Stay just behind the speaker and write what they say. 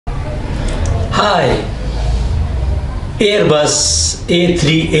Hi, Airbus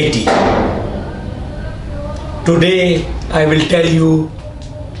A380. Today I will tell you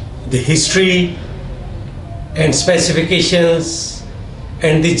the history and specifications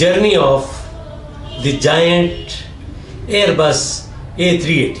and the journey of the giant Airbus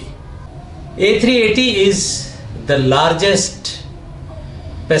A380. A380 is the largest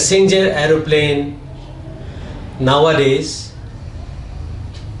passenger aeroplane nowadays.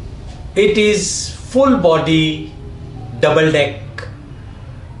 It is full body double deck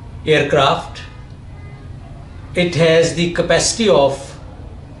aircraft. It has the capacity of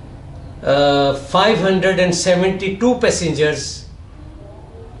 572 passengers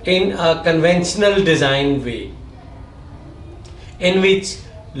in a conventional design way, in which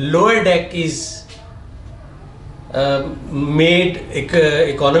lower deck is made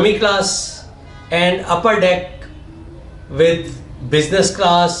economy class and upper deck with business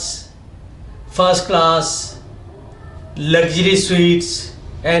class, first class, luxury suites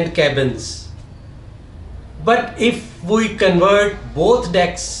and cabins. But if we convert both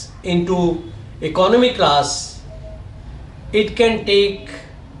decks into economy class, it can take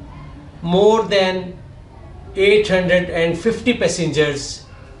more than 850 passengers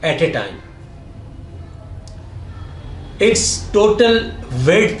at a time. Its total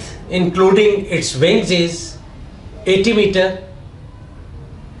width including its wings is 80 meter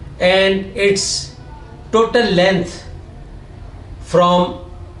and its total length from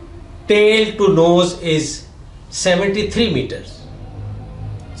tail to nose is 73 meters.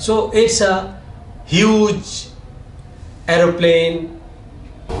 So it's a huge aeroplane.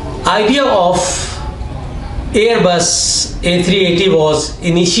 Idea of Airbus A380 was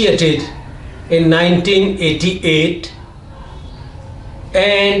initiated in 1988,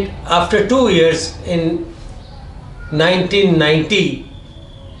 and after 2 years in 1990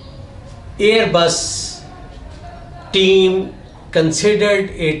 Airbus team considered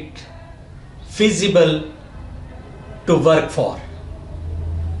it feasible to work for.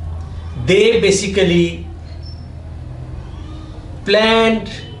 They basically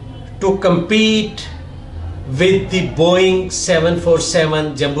planned to compete with the Boeing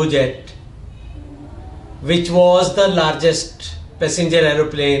 747 jumbo jet, which was the largest passenger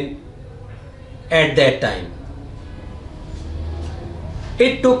aeroplane at that time.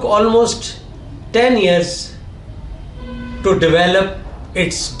 It took almost 10 years to develop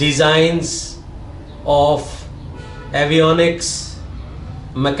its designs of avionics,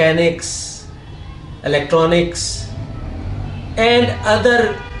 mechanics, electronics and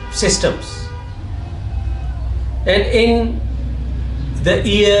other systems. And in the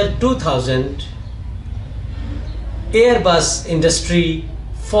year 2000, Airbus industry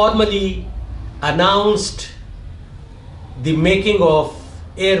formally announced the making of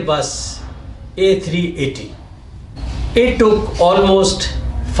Airbus A380. It took almost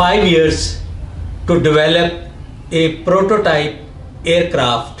 5 years to develop a prototype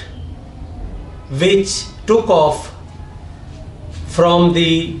aircraft which took off from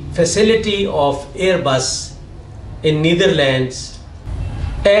the facility of Airbus in Netherlands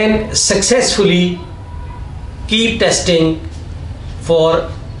and successfully keep testing for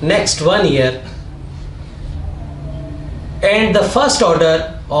next 1 year. And the first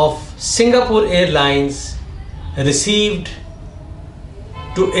order of Singapore Airlines received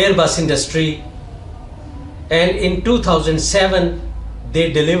to Airbus industry, and in 2007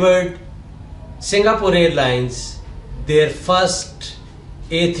 they delivered Singapore Airlines their first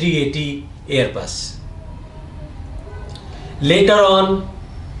A380 Airbus. Later on,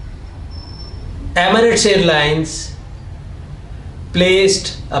 Emirates Airlines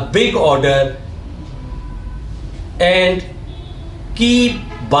placed a big order and keep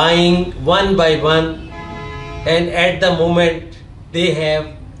buying one by one, and at the moment they have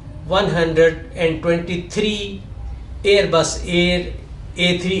 123 Airbus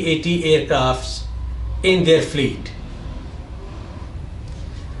A380 aircrafts in their fleet.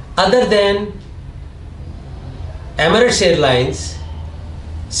 Other than Emirates Airlines,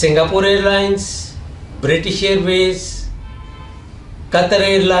 Singapore Airlines, British Airways, Qatar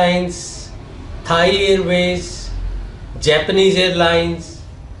Airlines, Thai Airways, Japanese Airlines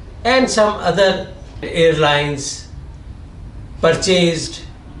and some other airlines purchased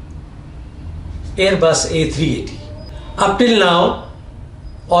Airbus A380. Up till now,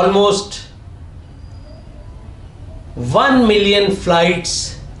 almost 1 million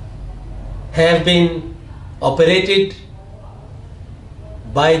flights have been operated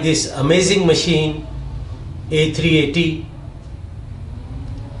by this amazing machine A380,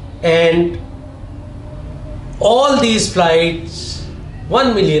 and all these flights,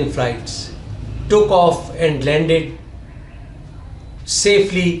 1 million flights, took off and landed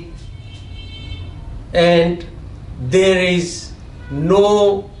safely, and there is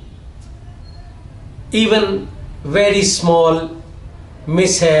no even very small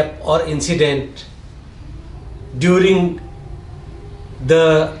mishap or incident during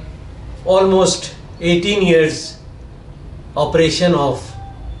the almost 18 years operation of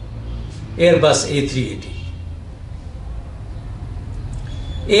Airbus A380.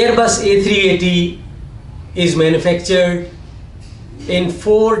 Airbus A380 is manufactured in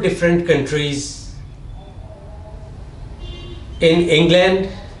 4 different countries: in England,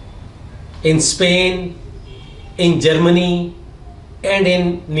 in Spain, in Germany, and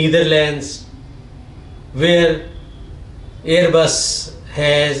in Netherlands, where Airbus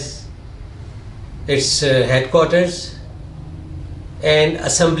has its headquarters and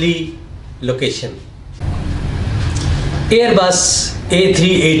assembly location. Airbus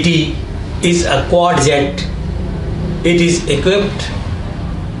A380 is a quad jet. It is equipped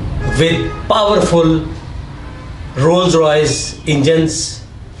with powerful Rolls-Royce engines,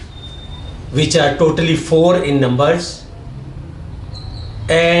 which are totally 4 in numbers,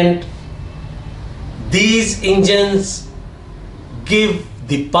 and these engines give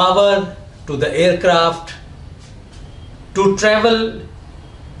the power to the aircraft to travel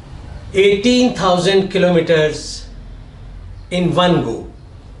 18,000 kilometers in one go,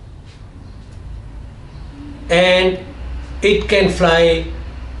 and it can fly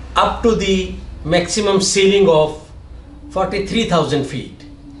up to the maximum ceiling of 43,000 feet.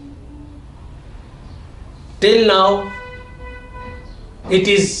 Till now, it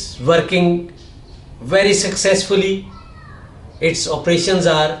is working very successfully. Its operations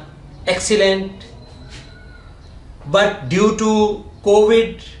are excellent, but due to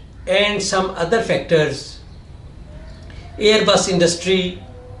COVID and some other factors, Airbus industry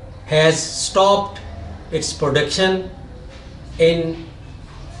has stopped its production in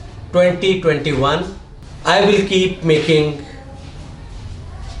 2021. I will keep making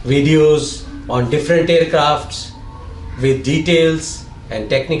videos on different aircrafts with details and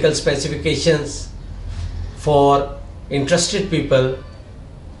technical specifications for interested people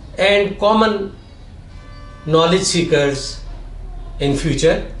and common knowledge seekers in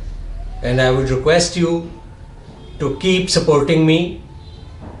future, and I would request you to keep supporting me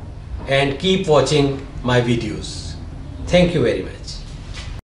and keep watching my videos. Thank you very much.